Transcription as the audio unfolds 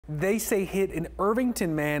they say hit an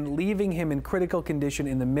Irvington man, leaving him in critical condition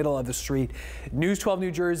in the middle of the street. News 12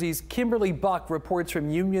 New Jersey's Kimberly Buck reports from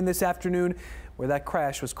Union this afternoon, where that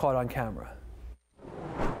crash was caught on camera.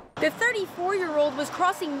 The 34-year-old was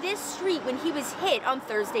crossing this street when he was hit on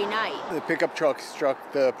Thursday night. The pickup truck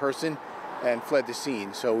struck the person and fled the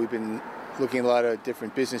scene. So we've been looking at a lot of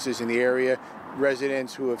different businesses in the area.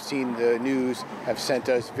 Residents who have seen the news have sent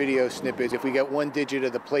us video snippets. If we get one digit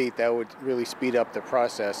of the plate, that would really speed up the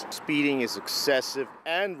process. Speeding is excessive,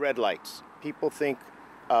 and red lights. People think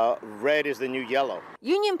red is the new yellow.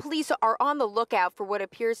 Union police are on the lookout for what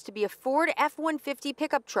appears to be a Ford F-150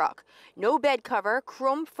 pickup truck. No bed cover,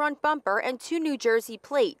 chrome front bumper, and 2 New Jersey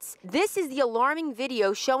plates. This is the alarming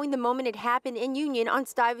video showing the moment it happened in Union on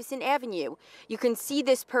Stuyvesant Avenue. You can see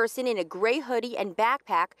this person in a gray hoodie and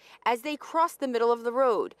backpack as they cross the middle of the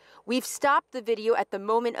road. We've stopped the video at the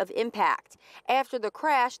moment of impact. After the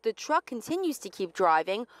crash, the truck continues to keep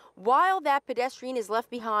driving while that pedestrian is left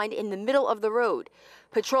behind in the middle of the road.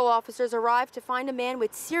 Patrol officers arrived to find a man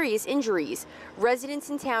with serious injuries. Residents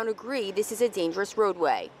in town agree this is a dangerous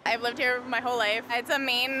roadway. I've lived here my whole life. It's a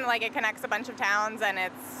main, it connects a bunch of towns, and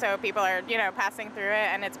so people are, passing through it,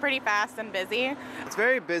 and it's pretty fast and busy. It's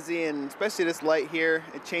very busy, and especially this light here,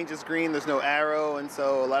 it changes green, there's no arrow, and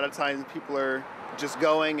so a lot of times people are just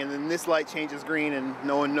going, and then this light changes green, and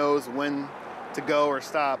no one knows when to go or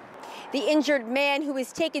stop. The injured man, who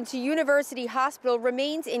was taken to University Hospital,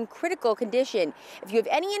 remains in critical condition. If you have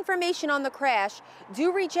any information on the crash,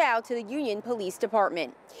 do reach out to the Union Police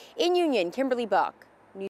Department. In Union, Kimberly Buck.